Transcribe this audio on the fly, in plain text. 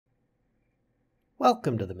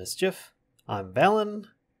Welcome to the Mischief. I'm Valen,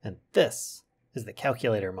 and this is the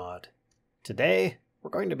Calculator mod. Today,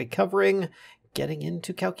 we're going to be covering getting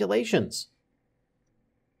into calculations.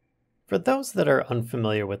 For those that are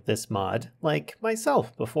unfamiliar with this mod, like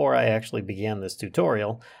myself before I actually began this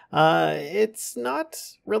tutorial, it's not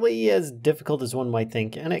really as difficult as one might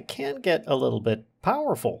think, and it can get a little bit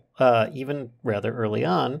powerful, even rather early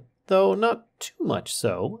on, though not too much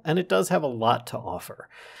so, and it does have a lot to offer.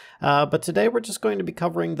 But today we're just going to be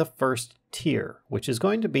covering the first tier, which is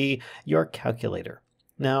going to be your calculator.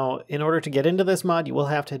 Now, in order to get into this mod, you will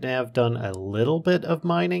have to have done a little bit of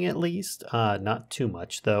mining at least, not too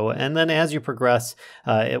much though, and then as you progress,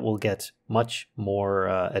 it will get much more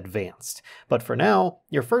advanced. But for now,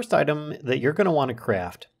 your first item that you're going to want to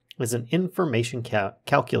craft is an information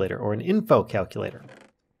calculator, or an info calculator.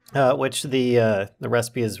 Which the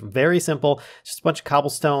recipe is very simple, just a bunch of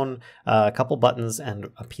cobblestone, a couple buttons, and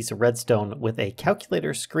a piece of redstone with a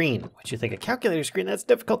calculator screen. Which you think, a calculator screen, that's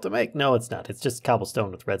difficult to make? No, it's not. It's just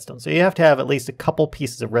cobblestone with redstone. So you have to have at least a couple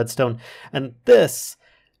pieces of redstone, and this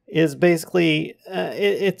is basically,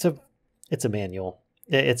 it's a manual.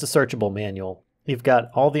 It's a searchable manual. You've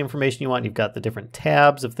got all the information you want. You've got the different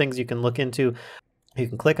tabs of things you can look into. You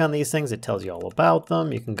can click on these things, it tells you all about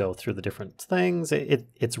them, you can go through the different things,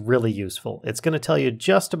 it's really useful. It's going to tell you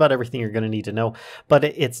just about everything you're going to need to know, but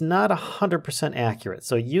it's not 100% accurate.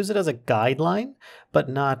 So use it as a guideline, but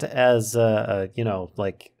not as,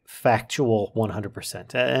 like factual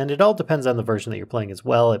 100%. And it all depends on the version that you're playing as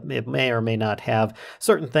well. It may or may not have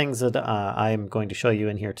certain things that I'm going to show you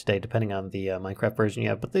in here today, depending on the Minecraft version you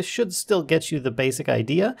have, but this should still get you the basic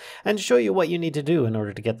idea and show you what you need to do in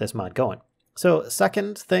order to get this mod going. So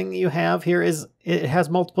second thing you have here is it has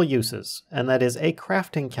multiple uses, and that is a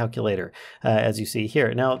crafting calculator, as you see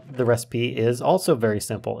here. Now, the recipe is also very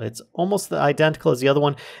simple. It's almost identical as the other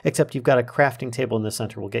one, except you've got a crafting table in the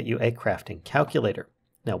center will get you a crafting calculator.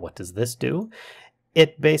 Now, what does this do?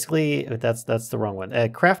 It basically, that's the wrong one. A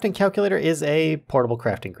crafting calculator is a portable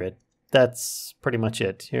crafting grid. That's pretty much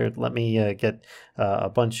it. Here, let me get a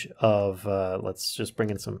bunch of, let's just bring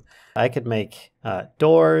in some, I could make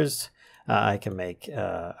doors, I can make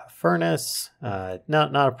a furnace,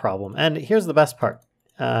 not a problem. And here's the best part.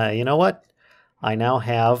 You know what? I now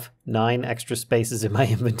have 9 extra spaces in my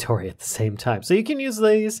inventory at the same time. So you can use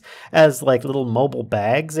these as like little mobile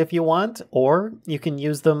bags if you want, or you can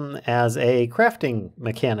use them as a crafting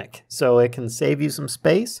mechanic. So it can save you some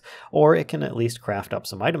space, or it can at least craft up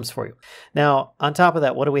some items for you. Now, on top of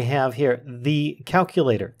that, what do we have here? The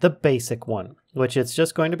calculator, the basic one, which it's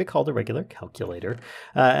just going to be called a regular calculator.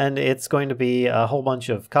 And it's going to be a whole bunch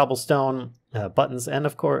of cobblestone, buttons, and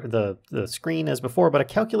of course the screen as before, but a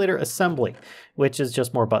calculator assembly, which is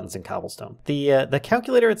just more buttons and cobblestone. The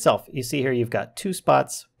calculator itself, you see here, you've got 2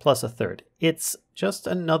 spots plus a third. It's just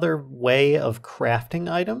another way of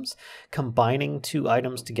crafting items, combining 2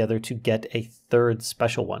 items together to get a third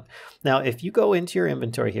special one. Now, if you go into your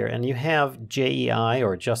inventory here and you have JEI,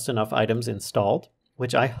 or just enough items, installed,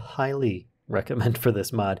 which I highly recommend for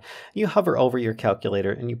this mod, you hover over your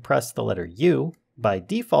calculator and you press the letter U. By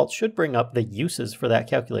default should bring up the uses for that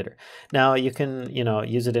calculator. Now you can,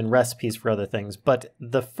 use it in recipes for other things, but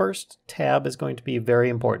the first tab is going to be very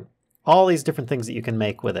important. All these different things that you can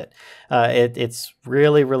make with it. It's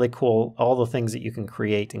really, really cool, all the things that you can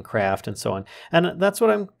create and craft and so on. And that's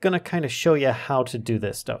what I'm going to kind of show you how to do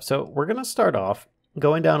this stuff. So we're going to start off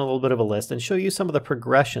going down a little bit of a list and show you some of the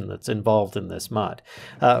progression that's involved in this mod.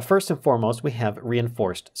 First and foremost, we have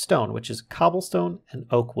reinforced stone, which is cobblestone and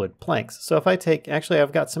oak wood planks. So if I take, actually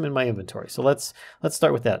I've got some in my inventory, so let's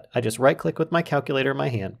start with that. I just right click with my calculator in my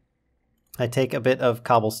hand. I take a bit of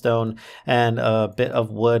cobblestone and a bit of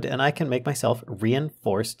wood, and I can make myself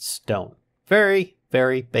reinforced stone. Very,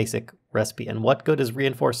 very basic recipe. And what good is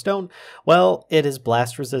reinforced stone? Well, it is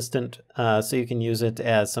blast resistant, so you can use it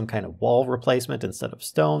as some kind of wall replacement instead of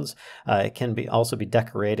stones. It can also be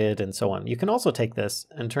decorated and so on. You can also take this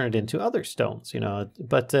and turn it into other stones,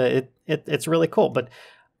 but it's really cool. But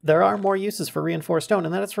there are more uses for reinforced stone,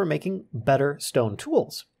 and that is for making better stone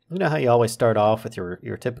tools. You know how you always start off with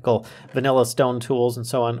your typical vanilla stone tools and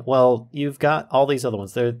so on? Well, you've got all these other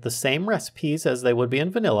ones. They're the same recipes as they would be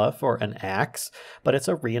in vanilla for an axe, but it's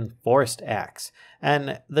a reinforced axe.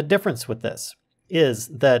 And the difference with this is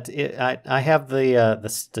that I have the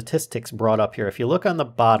statistics brought up here. If you look on the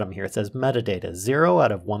bottom here, it says metadata, 0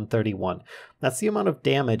 out of 131. That's the amount of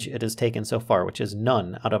damage it has taken so far, which is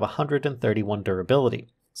none out of 131 durability.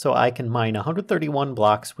 So I can mine 131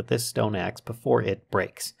 blocks with this stone axe before it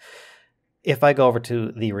breaks. If I go over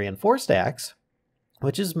to the reinforced axe,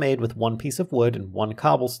 which is made with 1 piece of wood and 1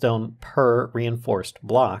 cobblestone per reinforced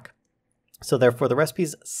block, So therefore the recipe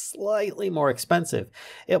is slightly more expensive.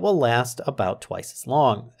 It will last about twice as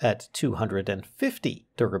long at 250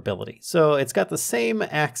 durability. So it's got the same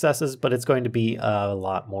accesses, but it's going to be a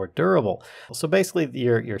lot more durable. So basically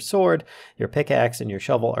your sword, your pickaxe, and your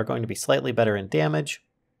shovel are going to be slightly better in damage.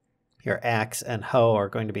 Your axe and hoe are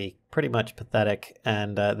going to be pretty much pathetic,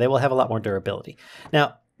 and they will have a lot more durability.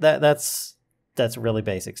 Now that's really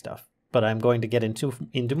basic stuff, but I'm going to get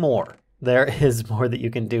into more. There is more that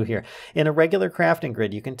you can do here. In a regular crafting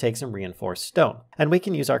grid, you can take some reinforced stone. And we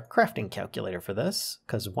can use our crafting calculator for this,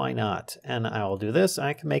 because why not? And I will do this.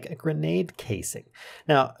 I can make a grenade casing.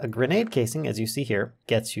 Now, a grenade casing, as you see here,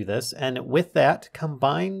 gets you this. And with that,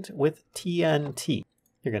 combined with TNT,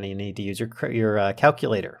 you're going to need to use your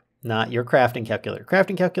calculator, not your crafting calculator.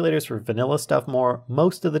 Crafting calculators for vanilla stuff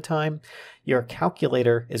most of the time. Your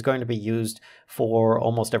calculator is going to be used for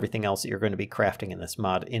almost everything else that you're going to be crafting in this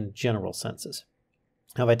mod in general senses.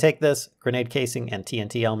 Now if I take this grenade casing and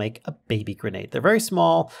TNT, I'll make a baby grenade. They're very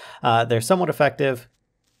small. They're somewhat effective.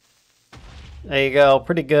 There you go.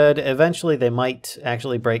 Pretty good. Eventually they might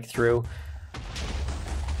actually break through.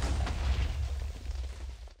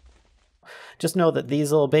 Just know that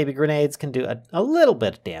these little baby grenades can do a little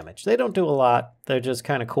bit of damage. They don't do a lot. They're just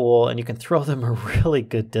kind of cool, and you can throw them a really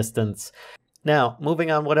good distance. Now,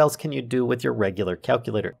 moving on, what else can you do with your regular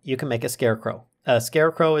calculator? You can make a scarecrow. A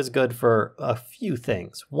scarecrow is good for a few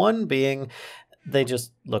things. One being, they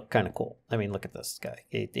just look kind of cool. I mean, look at this guy.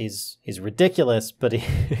 He's ridiculous, but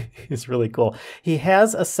he's really cool. He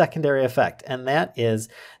has a secondary effect, and that is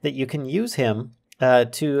that you can use him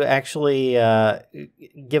to actually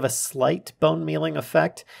give a slight bone mealing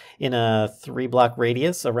effect in a 3-block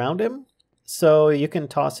radius around him. So you can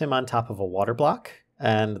toss him on top of a water block,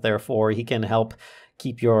 and therefore he can help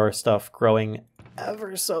keep your stuff growing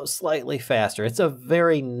ever so slightly faster. It's a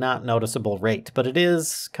very not noticeable rate, but it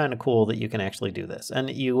is kind of cool that you can actually do this.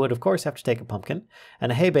 And you would, of course, have to take a pumpkin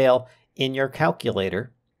and a hay bale in your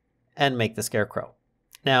calculator and make the scarecrow.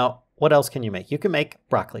 Now, what else can you make? You can make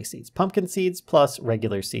broccoli seeds. Pumpkin seeds plus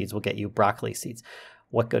regular seeds will get you broccoli seeds.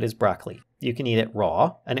 What good is broccoli? You can eat it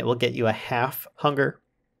raw, and it will get you a half hunger.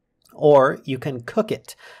 Or you can cook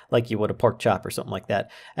it like you would a pork chop or something like that,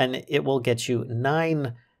 and it will get you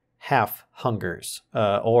 9 half hungers,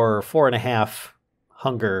 or 4.5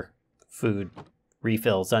 hunger food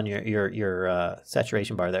refills on your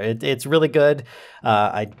saturation bar there. It's really good.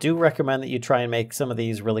 I do recommend that you try and make some of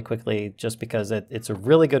these really quickly, just because it's a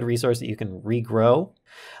really good resource that you can regrow.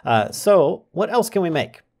 So what else can we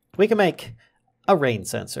make? We can make a rain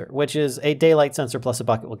sensor, which is a daylight sensor plus a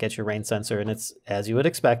bucket will get you a rain sensor. And it's, as you would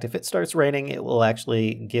expect, if it starts raining, it will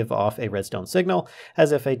actually give off a redstone signal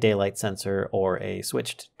as if a daylight sensor or a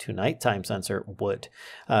switched to nighttime sensor would.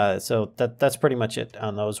 So that's pretty much it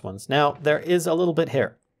on those ones. Now, there is a little bit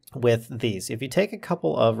here with these. If you take a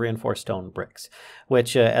couple of reinforced stone bricks,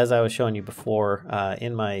 which as I was showing you before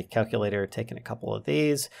in my calculator, taking a couple of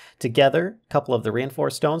these together, a couple of the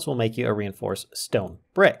reinforced stones will make you a reinforced stone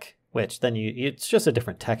brick, which then it's just a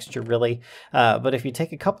different texture really. But if you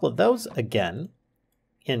take a couple of those again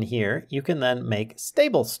in here, you can then make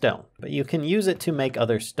stable stone, but you can use it to make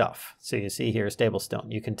other stuff. So you see here, stable stone.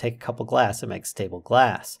 You can take a couple glass and make stable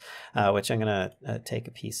glass, which I'm gonna take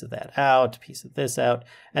a piece of that out, a piece of this out.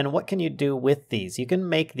 And what can you do with these? You can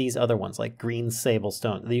make these other ones like green stable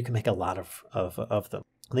stone. You can make a lot of them.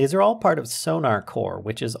 These are all part of Sonar Core,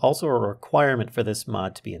 which is also a requirement for this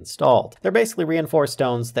mod to be installed. They're basically reinforced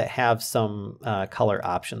stones that have some color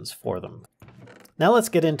options for them. Now let's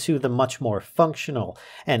get into the much more functional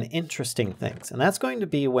and interesting things, and that's going to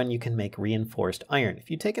be when you can make reinforced iron. If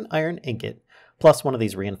you take an iron ingot plus one of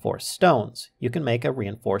these reinforced stones, you can make a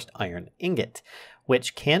reinforced iron ingot,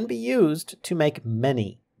 which can be used to make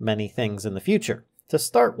many, many things in the future. To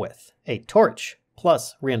start with, a torch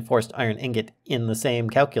plus reinforced iron ingot in the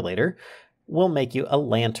same calculator will make you a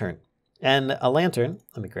lantern. And a lantern,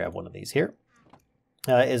 let me grab one of these here,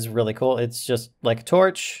 is really cool. It's just like a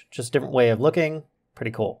torch, just a different way of looking.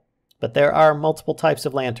 Pretty cool. But there are multiple types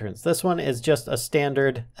of lanterns. This one is just a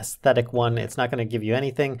standard aesthetic one. It's not going to give you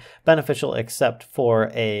anything beneficial except for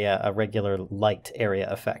a regular light area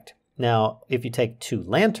effect. Now, if you take 2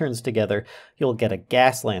 lanterns together, you'll get a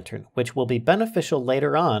gas lantern, which will be beneficial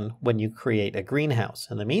later on when you create a greenhouse.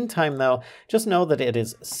 In the meantime, though, just know that it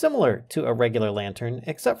is similar to a regular lantern,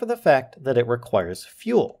 except for the fact that it requires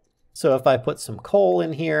fuel. So if I put some coal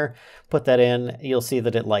in here, put that in, you'll see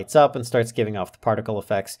that it lights up and starts giving off the particle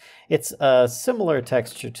effects. It's a similar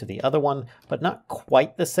texture to the other one, but not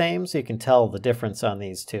quite the same, so you can tell the difference on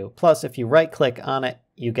these two. Plus, if you right-click on it,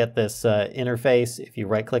 you get this interface. If you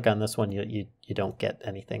right-click on this one, you don't get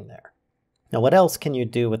anything there. Now, what else can you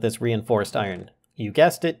do with this reinforced iron? You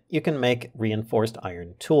guessed it, you can make reinforced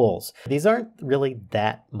iron tools. These aren't really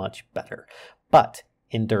that much better, but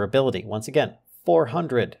in durability, once again,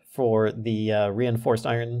 400 for the reinforced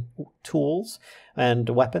iron tools and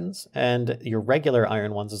weapons, and your regular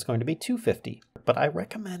iron ones is going to be 250. But I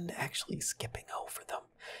recommend actually skipping over them.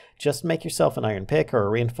 Just make yourself an iron pick or a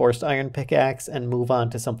reinforced iron pickaxe and move on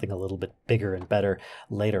to something a little bit bigger and better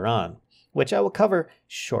later on, which I will cover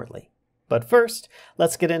shortly. But first,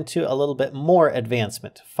 let's get into a little bit more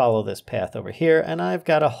advancement. Follow this path over here, and I've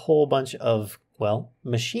got a whole bunch of, well,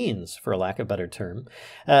 machines, for lack of a better term.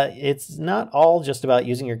 It's not all just about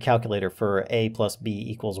using your calculator for A plus B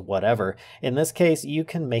equals whatever. In this case, you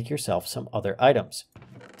can make yourself some other items.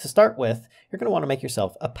 To start with, you're going to want to make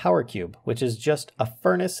yourself a power cube, which is just a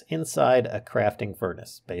furnace inside a crafting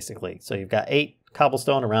furnace, basically. So you've got 8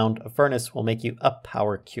 cobblestone around a furnace will make you a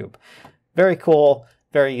power cube. Very cool,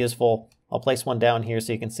 very useful. I'll place one down here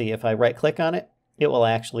so you can see if I right click on it, it will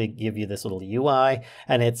actually give you this little UI,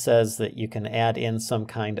 and it says that you can add in some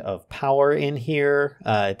kind of power in here.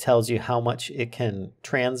 It tells you how much it can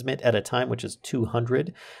transmit at a time, which is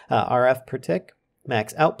 200 RF per tick.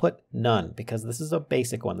 Max output, none, because this is a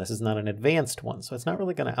basic one. This is not an advanced one, so it's not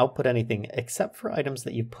really going to output anything except for items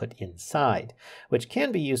that you put inside, which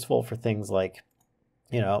can be useful for things like,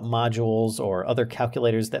 modules or other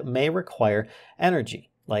calculators that may require energy.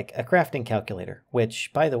 Like a crafting calculator,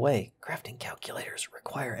 which, by the way, crafting calculators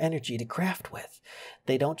require energy to craft with.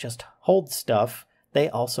 They don't just hold stuff, they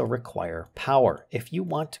also require power. If you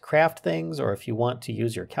want to craft things or if you want to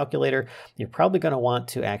use your calculator, you're probably going to want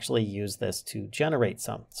to actually use this to generate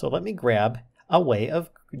some. So let me grab a way of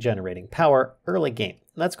generating power early game.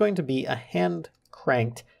 That's going to be a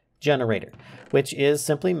hand-cranked generator, which is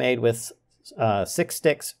simply made with 6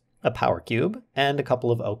 sticks, a power cube, and a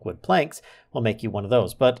couple of oak wood planks will make you one of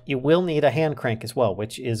those. But you will need a hand crank as well,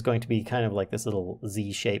 which is going to be kind of like this little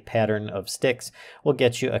Z-shaped pattern of sticks will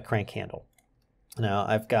get you a crank handle. Now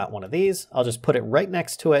I've got one of these. I'll just put it right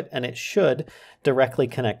next to it and it should directly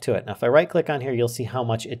connect to it. Now if I right click on here, you'll see how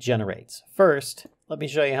much it generates. First, let me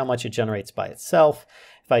show you how much it generates by itself.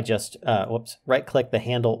 If I just right click the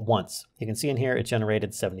handle once, you can see in here it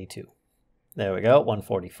generated 72. There we go,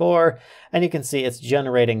 144, and you can see it's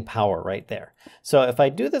generating power right there. So if I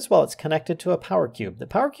do this while it's connected to a power cube, the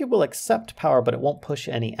power cube will accept power, but it won't push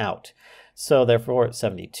any out. So therefore,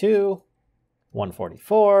 72,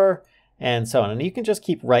 144, and so on. And you can just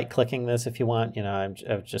keep right-clicking this if you want.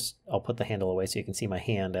 I'll put the handle away so you can see my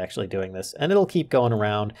hand actually doing this, and it'll keep going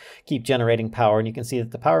around, keep generating power, and you can see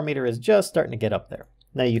that the power meter is just starting to get up there.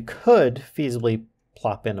 Now you could feasibly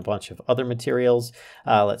plop in a bunch of other materials.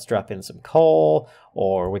 Let's drop in some coal,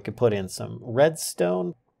 or we could put in some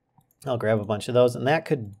redstone. I'll grab a bunch of those, and that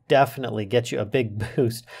could definitely get you a big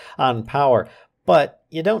boost on power, but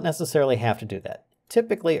you don't necessarily have to do that.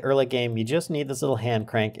 Typically, early game, you just need this little hand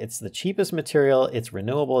crank. It's the cheapest material, it's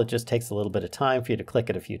renewable, it just takes a little bit of time for you to click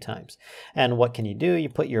it a few times. And what can you do? You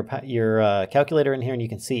put your calculator in here, and you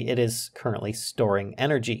can see it is currently storing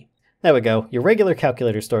energy. There we go. Your regular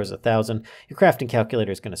calculator stores 1,000. Your crafting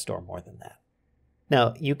calculator is going to store more than that.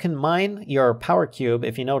 Now, you can mine your power cube,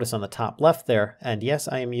 if you notice on the top left there, and yes,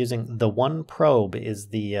 I am using the one probe is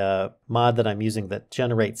the mod that I'm using that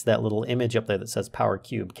generates that little image up there that says power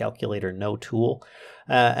cube calculator no tool.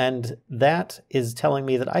 And that is telling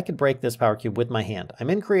me that I could break this power cube with my hand. I'm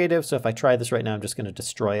in creative, so if I try this right now, I'm just going to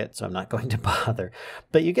destroy it, so I'm not going to bother.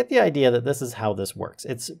 But you get the idea that this is how this works.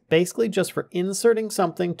 It's basically just for inserting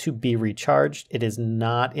something to be recharged. It is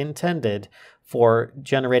not intended for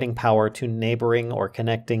generating power to neighboring or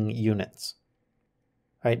connecting units.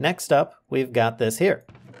 All right, next up, we've got this here.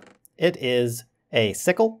 It is a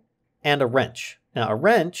sickle and a wrench. Now, a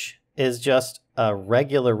wrench is just a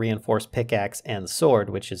regular reinforced pickaxe and sword,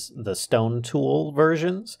 which is the stone tool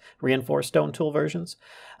versions, reinforced stone tool versions.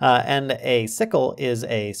 And a sickle is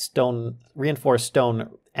a reinforced stone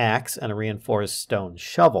axe and a reinforced stone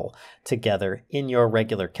shovel together in your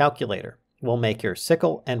regular calculator. Will make your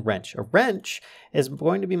sickle and wrench. A wrench is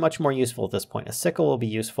going to be much more useful at this point. A sickle will be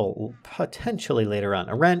useful potentially later on.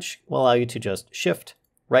 A wrench will allow you to just shift,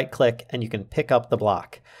 right click, and you can pick up the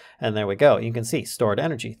block. And there we go. You can see stored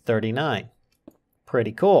energy, 39.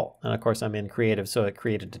 Pretty cool. And of course I'm in creative, so it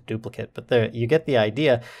created a duplicate, but there you get the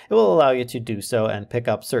idea. It will allow you to do so and pick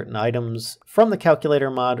up certain items from the calculator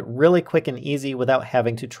mod really quick and easy without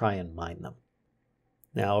having to try and mine them.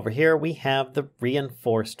 Now over here we have the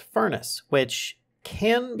reinforced furnace, which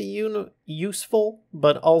can be useful,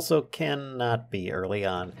 but also cannot be early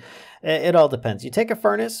on. It all depends. You take a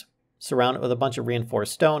furnace, surround it with a bunch of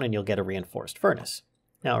reinforced stone, and you'll get a reinforced furnace.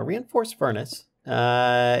 Now a reinforced furnace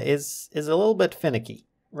is a little bit finicky.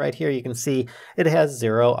 Right here you can see it has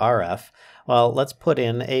 0 RF. Well, let's put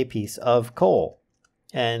in a piece of coal,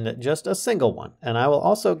 and just a single one. And I will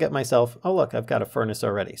also get myself, oh look, I've got a furnace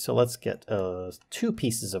already. So let's get 2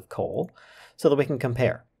 pieces of coal so that we can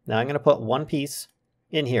compare. Now I'm going to put 1 piece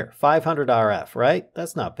in here, 500 RF, right?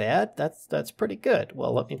 That's not bad. That's pretty good.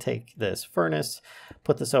 Well, let me take this furnace,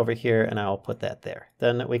 put this over here, and I'll put that there.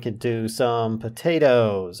 Then we could do some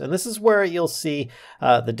potatoes. And this is where you'll see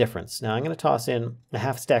the difference. Now I'm going to toss in a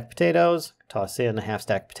half stack potatoes, toss in a half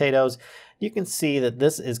stack potatoes. You can see that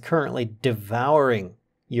this is currently devouring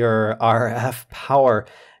your RF power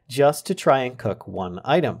just to try and cook one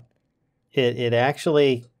item. It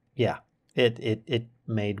actually, yeah, it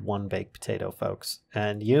made 1 baked potato, folks.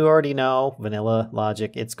 And you already know, vanilla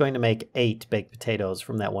logic, it's going to make 8 baked potatoes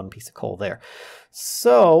from that 1 piece of coal there.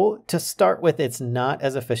 So to start with, it's not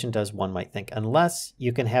as efficient as one might think, unless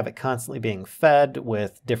you can have it constantly being fed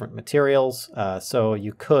with different materials. So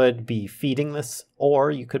you could be feeding this,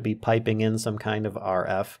 or you could be piping in some kind of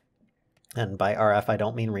RF. And by RF, I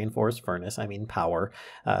don't mean reinforced furnace, I mean power,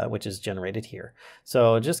 which is generated here.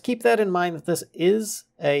 So just keep that in mind that this is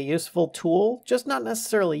a useful tool, just not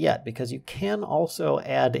necessarily yet, because you can also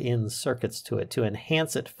add in circuits to it to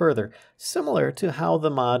enhance it further, similar to how the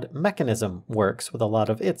mod Mechanism works with a lot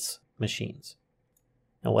of its machines.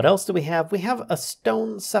 Now what else do we have? We have a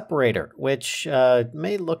stone separator, which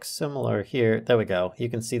may look similar here. There we go. You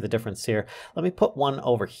can see the difference here. Let me put one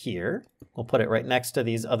over here. We'll put it right next to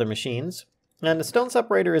these other machines. And the stone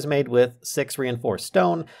separator is made with 6 reinforced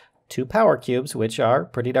stone, 2 power cubes, which are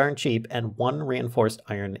pretty darn cheap, and 1 reinforced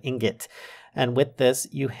iron ingot. And with this,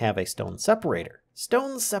 you have a stone separator.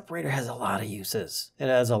 Stone separator has a lot of uses. It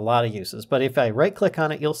has a lot of uses, but if I right click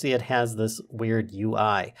on it, you'll see it has this weird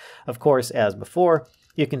UI. Of course, as before,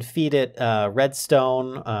 you can feed it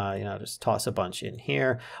redstone, just toss a bunch in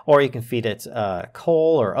here, or you can feed it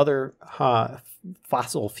coal or other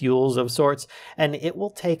fossil fuels of sorts, and it will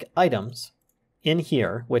take items in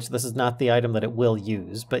here, which this is not the item that it will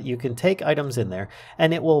use, but you can take items in there,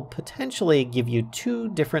 and it will potentially give you 2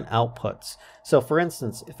 different outputs. So for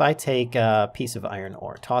instance, if I take a piece of iron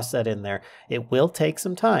ore, toss that in there, it will take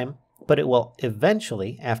some time, but it will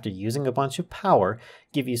eventually, after using a bunch of power,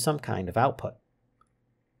 give you some kind of output.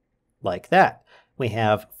 Like that. We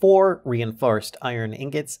have 4 reinforced iron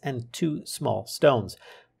ingots and 2 small stones.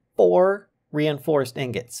 4 reinforced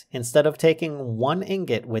ingots. Instead of taking 1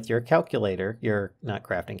 ingot with your calculator, your not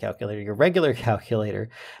crafting calculator, your regular calculator,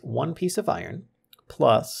 1 piece of iron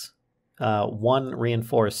plus 1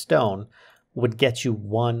 reinforced stone would get you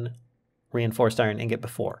 1 reinforced iron ingot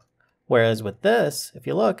before. Whereas with this, if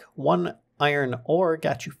you look, 1 iron ore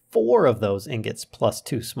got you 4 of those ingots plus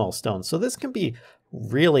 2 small stones. So this can be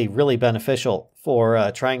really, really beneficial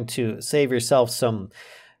for trying to save yourself some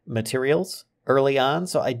materials early on.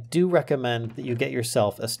 So I do recommend that you get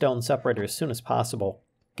yourself a stone separator as soon as possible.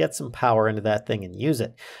 Get some power into that thing and use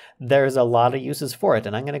it. There's a lot of uses for it,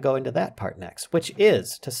 and I'm going to go into that part next, which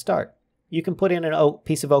is, to start, you can put in an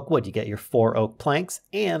piece of oak wood. You get your 4 oak planks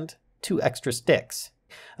and 2 extra sticks.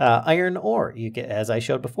 Iron ore, you get, as I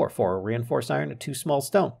showed before, 4 reinforced iron and 2 small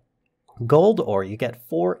stone. Gold ore, you get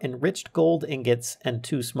 4 enriched gold ingots and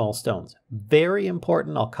 2 small stones. Very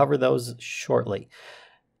important. I'll cover those shortly.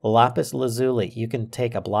 Lapis lazuli, you can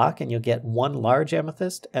take a block and you'll get 1 large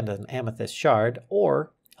amethyst and an amethyst shard,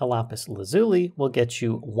 or a lapis lazuli will get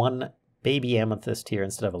you 1 baby amethyst here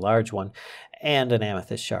instead of a large one, and an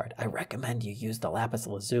amethyst shard. I recommend you use the lapis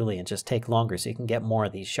lazuli and just take longer so you can get more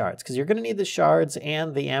of these shards, because you're going to need the shards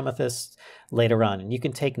and the amethysts later on. And you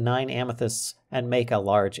can take 9 amethysts and make a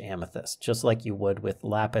large amethyst, just like you would with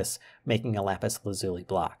lapis, making a lapis lazuli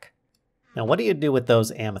block. Now, what do you do with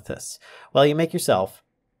those amethysts? Well, you make yourself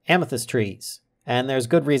amethyst trees. And there's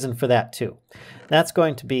good reason for that too. That's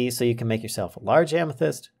going to be so you can make yourself a large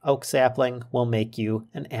amethyst. Oak sapling will make you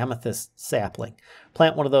an amethyst sapling.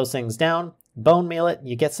 Plant one of those things down, bone meal it,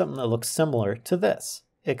 you get something that looks similar to this.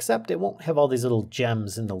 Except it won't have all these little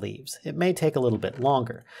gems in the leaves. It may take a little bit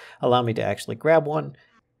longer. Allow me to actually grab one,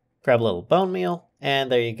 grab a little bone meal,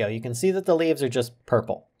 and there you go. You can see that the leaves are just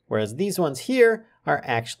purple, whereas these ones here are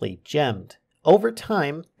actually gemmed. Over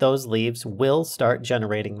time, those leaves will start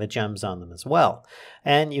generating the gems on them as well.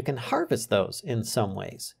 And you can harvest those in some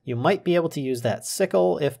ways. You might be able to use that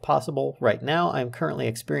sickle if possible. Right now, I'm currently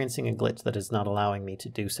experiencing a glitch that is not allowing me to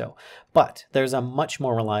do so. But there's a much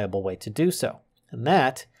more reliable way to do so. And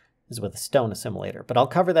that is with a stone assimilator. But I'll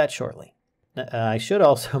cover that shortly. I should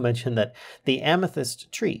also mention that the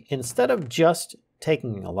amethyst tree, instead of just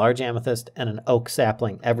taking a large amethyst and an oak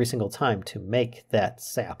sapling every single time to make that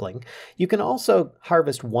sapling, you can also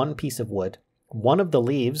harvest 1 piece of wood one of the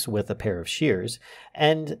leaves with a pair of shears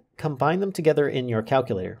and combine them together in your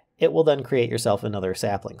calculator. It will then create yourself another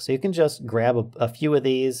sapling. So you can just grab a few of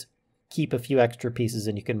these, keep a few extra pieces,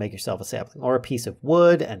 and you can make yourself a sapling. Or a piece of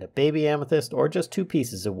wood and a baby amethyst, or just 2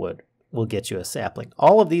 pieces of wood will get you a sapling.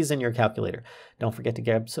 All of these in your calculator. Don't forget to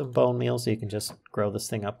grab some bone meal so you can just grow this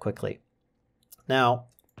thing up quickly. Now,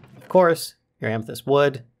 of course, your amethyst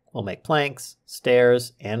wood will make planks,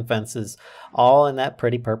 stairs, and fences, all in that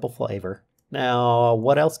pretty purple flavor. Now,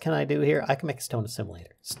 what else can I do here? I can make a stone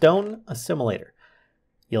assimilator. Stone assimilator.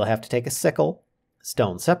 You'll have to take a sickle,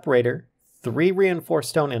 stone separator, 3 reinforced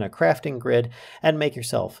stone in a crafting grid, and make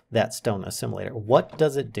yourself that stone assimilator. What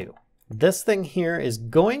does it do? This thing here is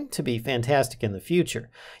going to be fantastic in the future.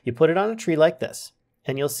 You put it on a tree like this,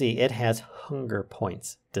 and you'll see it has hunger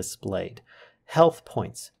points displayed. Health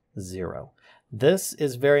points, 0. This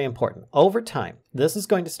is very important. Over time, this is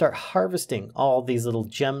going to start harvesting all these little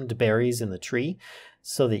gemmed berries in the tree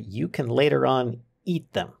so that you can later on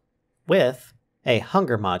eat them with a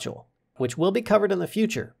hunger module, which will be covered in the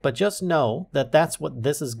future, but just know that that's what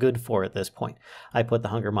this is good for at this point. I put the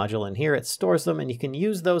hunger module in here, it stores them, and you can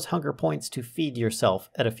use those hunger points to feed yourself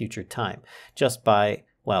at a future time just by,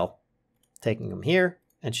 well, taking them here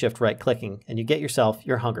and shift right clicking, and you get yourself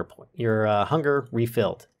your hunger point, your hunger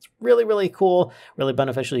refilled. It's really, really cool, really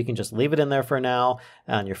beneficial. You can just leave it in there for now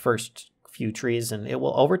on your first few trees, and it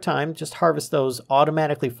will over time just harvest those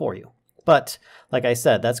automatically for you. But like I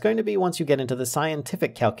said, that's going to be once you get into the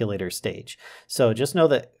scientific calculator stage. So just know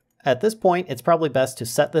that at this point, it's probably best to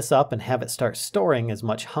set this up and have it start storing as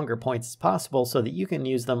much hunger points as possible so that you can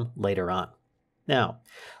use them later on. Now,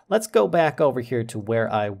 let's go back over here to where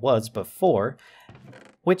I was before,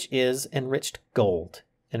 which is enriched gold.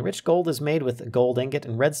 Enriched gold is made with a gold ingot,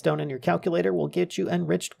 and redstone in your calculator will get you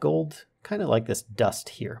enriched gold, kind of like this dust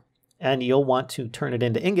here. And you'll want to turn it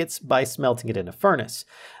into ingots by smelting it in a furnace.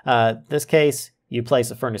 This case, you place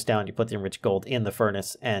a furnace down, you put the enriched gold in the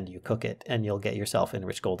furnace, and you cook it, and you'll get yourself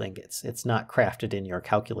enriched gold ingots. It's not crafted in your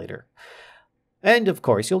calculator. And of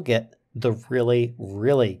course, you'll get the really,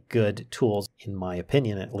 really good tools, in my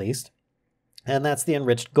opinion at least. And that's the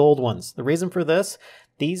enriched gold ones. The reason for this,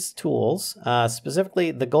 these tools, specifically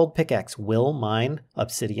the gold pickaxe, will mine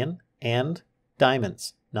obsidian and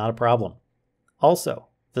diamonds. Not a problem. Also,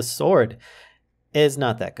 the sword is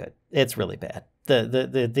not that good. It's really bad.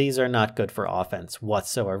 These are not good for offense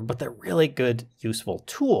whatsoever, but they're really good, useful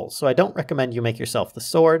tools. So I don't recommend you make yourself the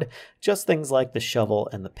sword, just things like the shovel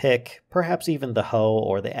and the pick, perhaps even the hoe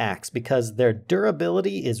or the axe, because their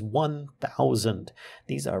durability is 1000.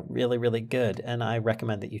 These are really, really good, and I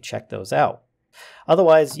recommend that you check those out.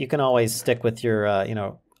 Otherwise, you can always stick with your,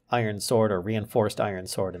 iron sword or reinforced iron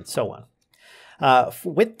sword and so on.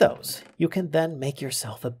 With those, you can then make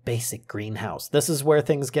yourself a basic greenhouse. This is where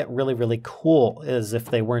things get really, really cool, as if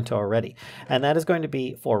they weren't already. And that is going to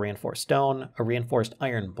be 4 reinforced stone, a reinforced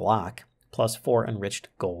iron block, plus 4 enriched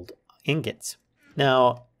gold ingots.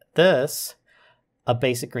 Now, a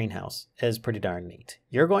basic greenhouse, is pretty darn neat.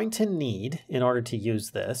 You're going to need, in order to use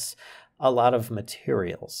this, a lot of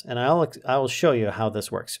materials. And I will show you how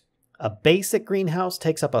this works. A basic greenhouse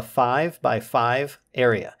takes up a 5 by 5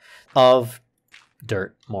 area of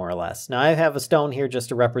dirt, more or less. Now I have a stone here just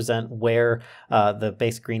to represent where the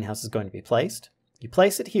basic greenhouse is going to be placed. You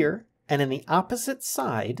place it here, and in the opposite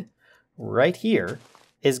side, right here,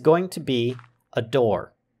 is going to be a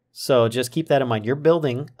door. So just keep that in mind. You're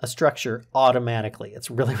building a structure automatically.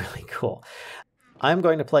 It's really, really cool. I'm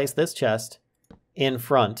going to place this chest in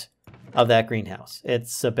front of that greenhouse.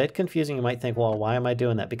 It's a bit confusing. You might think, well, why am I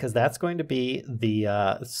doing that? Because that's going to be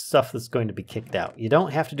the stuff that's going to be kicked out. You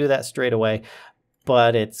don't have to do that straight away,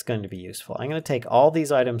 but it's going to be useful. I'm going to take all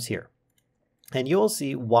these items here, and you will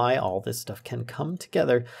see why all this stuff can come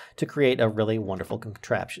together to create a really wonderful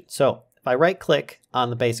contraption. So if I right click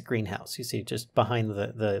on the basic greenhouse, you see just behind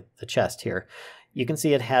the chest here, you can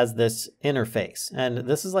see it has this interface, and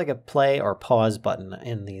this is like a play or pause button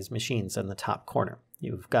in these machines in the top corner.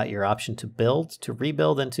 You've got your option to build, to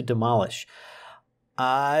rebuild, and to demolish.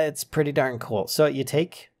 It's pretty darn cool. So you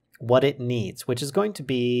take what it needs, which is going to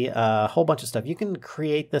be a whole bunch of stuff. You can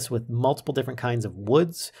create this with multiple different kinds of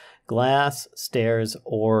woods, glass, stairs,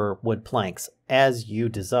 or wood planks as you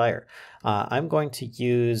desire. I'm going to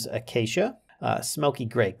use acacia, smoky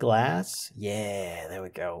gray glass. Yeah, there we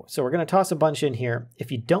go. So we're going to toss a bunch in here.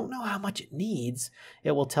 If you don't know how much it needs,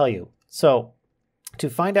 it will tell you. So to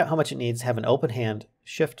find out how much it needs, have an open hand,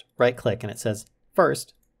 shift right click, and it says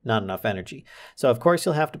first, not enough energy. So of course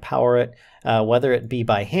you'll have to power it, whether it be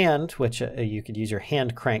by hand, which you could use your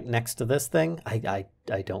hand crank next to this thing. I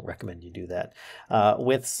don't recommend you do that.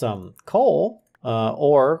 With some coal,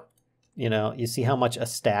 or You know, you see how much a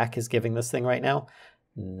stack is giving this thing right now?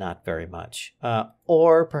 Not very much.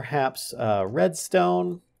 Or perhaps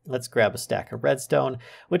redstone. Let's grab a stack of redstone,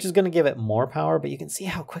 which is going to give it more power, but you can see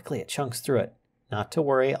how quickly it chunks through it. Not to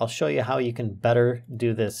worry, I'll show you how you can better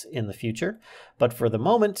do this in the future. But for the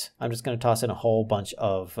moment, I'm just going to toss in a whole bunch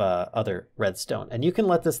of other redstone. And you can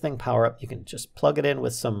let this thing power up. You can just plug it in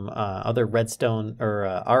with some other redstone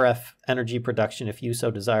or RF energy production if you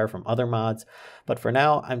so desire from other mods. But for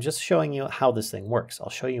now, I'm just showing you how this thing works. I'll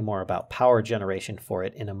show you more about power generation for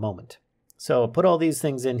it in a moment. So put all these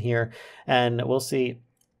things in here and we'll see.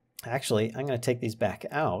 Actually, I'm going to take these back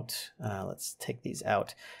out. Let's take these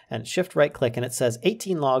out and shift right click and it says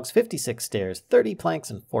 18 logs, 56 stairs, 30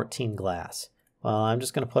 planks, and 14 glass. Well, I'm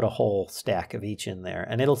just going to put a whole stack of each in there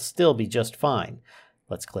and it'll still be just fine.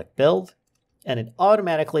 Let's click build and it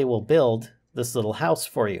automatically will build this little house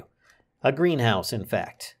for you. A greenhouse, in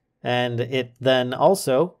fact. And it then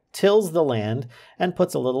also tills the land and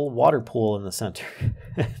puts a little water pool in the center.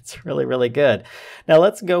 It's really, really good. Now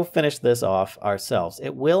let's go finish this off ourselves.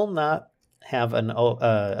 It will not have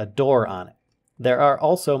a door on it. There are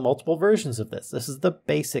also multiple versions of this. This is the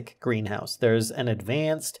basic greenhouse. There's an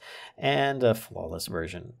advanced and a flawless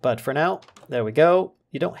version. But for now, there we go.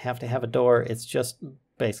 You don't have to have a door. It's just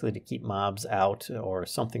basically to keep mobs out or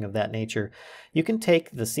something of that nature. You can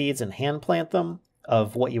take the seeds and hand plant them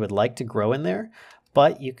of what you would like to grow in there.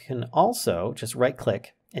 But you can also just right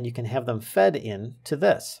click and you can have them fed in to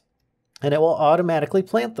this. And it will automatically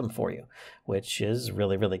plant them for you, which is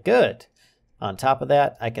really, really good. On top of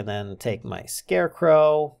that, I can then take my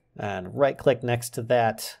scarecrow and right click next to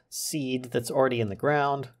that seed that's already in the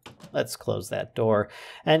ground. Let's close that door.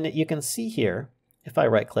 And you can see here, if I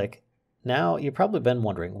right click, now you've probably been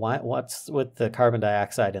wondering what's with the carbon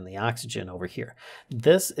dioxide and the oxygen over here.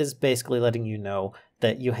 This is basically letting you know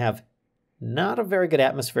that you have not a very good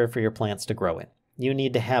atmosphere for your plants to grow in. You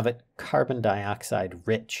need to have it carbon dioxide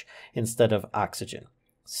rich instead of oxygen.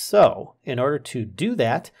 So in order to do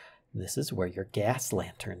that, this is where your gas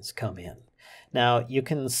lanterns come in. Now you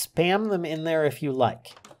can spam them in there if you like,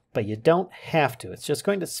 but you don't have to. It's just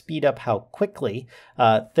going to speed up how quickly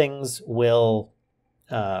things will,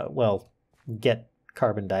 get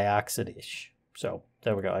carbon dioxide-ish. So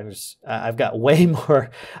there we go. I've got way more.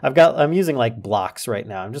 I'm using like blocks right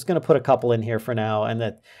now. I'm just going to put a couple in here for now, and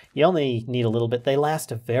that you only need a little bit. They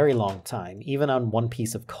last a very long time, even on one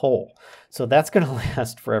piece of coal. So that's going to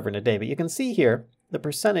last forever and a day. But you can see here, the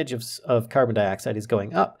percentage of carbon dioxide is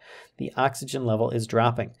going up. The oxygen level is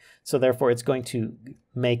dropping. So therefore, it's going to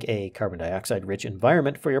make a carbon dioxide rich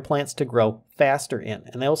environment for your plants to grow faster in.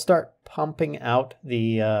 And they'll start pumping out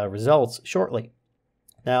the results shortly.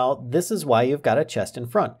 Now, this is why you've got a chest in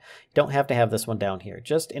front. You don't have to have this one down here,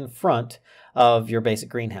 just in front of your basic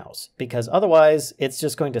greenhouse, because otherwise it's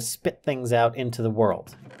just going to spit things out into the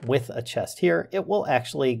world. With a chest here, it will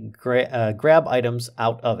actually grab items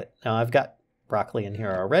out of it. Now, I've got broccoli in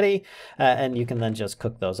here already, and you can then just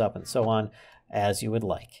cook those up and so on as you would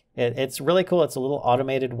like. It's really cool. It's a little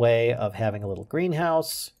automated way of having a little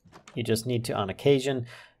greenhouse. You just need to, on occasion,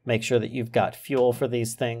 make sure that you've got fuel for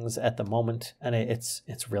these things at the moment, and it's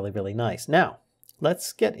really, really nice. Now,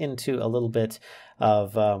 let's get into a little bit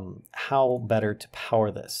of how better to power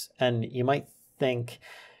this. And you might think,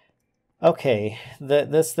 okay,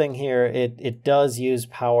 this thing here, it does use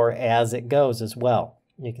power as it goes as well.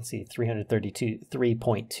 You can see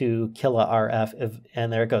 3.2 kilo RF,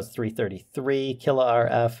 and there it goes, 333 kilo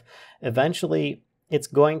RF. Eventually, it's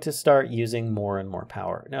going to start using more and more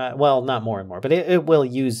power. Well, not more and more, but it will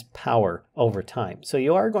use power over time. So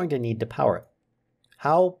you are going to need to power it.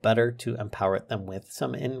 How better to empower it than with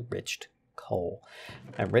some enriched coal?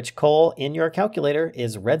 Enriched coal in your calculator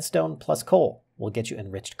is redstone plus coal will get you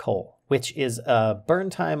enriched coal, which is a burn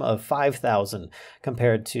time of 5,000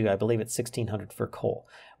 compared to, I believe it's 1,600 for coal,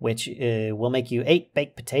 which will make you 8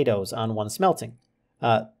 baked potatoes on one smelting.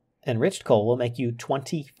 Enriched coal will make you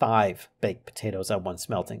 25 baked potatoes on one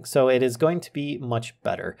smelting. So it is going to be much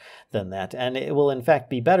better than that. And it will in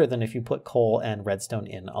fact be better than if you put coal and redstone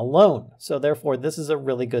in alone. So therefore, this is a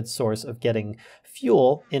really good source of getting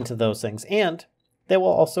fuel into those things. And they will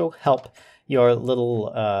also help your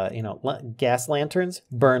little gas lanterns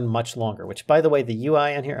burn much longer, which by the way, the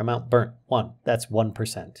UI on here, amount burnt 1, that's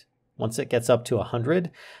 1%. Once it gets up to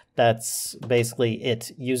 100, that's basically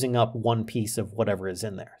it using up one piece of whatever is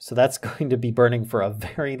in there. So that's going to be burning for a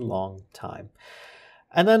very long time.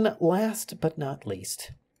 And then last but not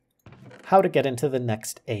least, how to get into the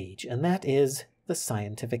next age. And that is the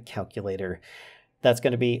scientific calculator. That's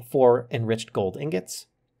going to be 4 enriched gold ingots,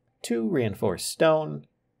 2 reinforced stone,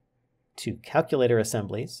 2 calculator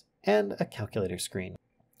assemblies, and a calculator screen.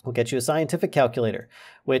 we'll get you a scientific calculator,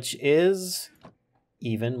 which is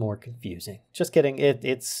even more confusing. Just kidding.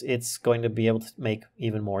 It's going to be able to make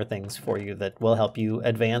even more things for you that will help you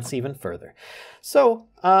advance even further. So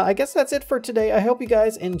I guess that's it for today. I hope you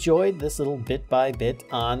guys enjoyed this little bit by bit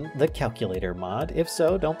on the calculator mod. If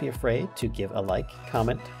so, don't be afraid to give a like,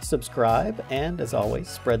 comment, subscribe, and as always,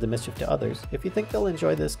 spread the mischief to others if you think they'll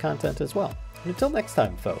enjoy this content as well. And until next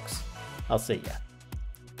time, folks, I'll see ya.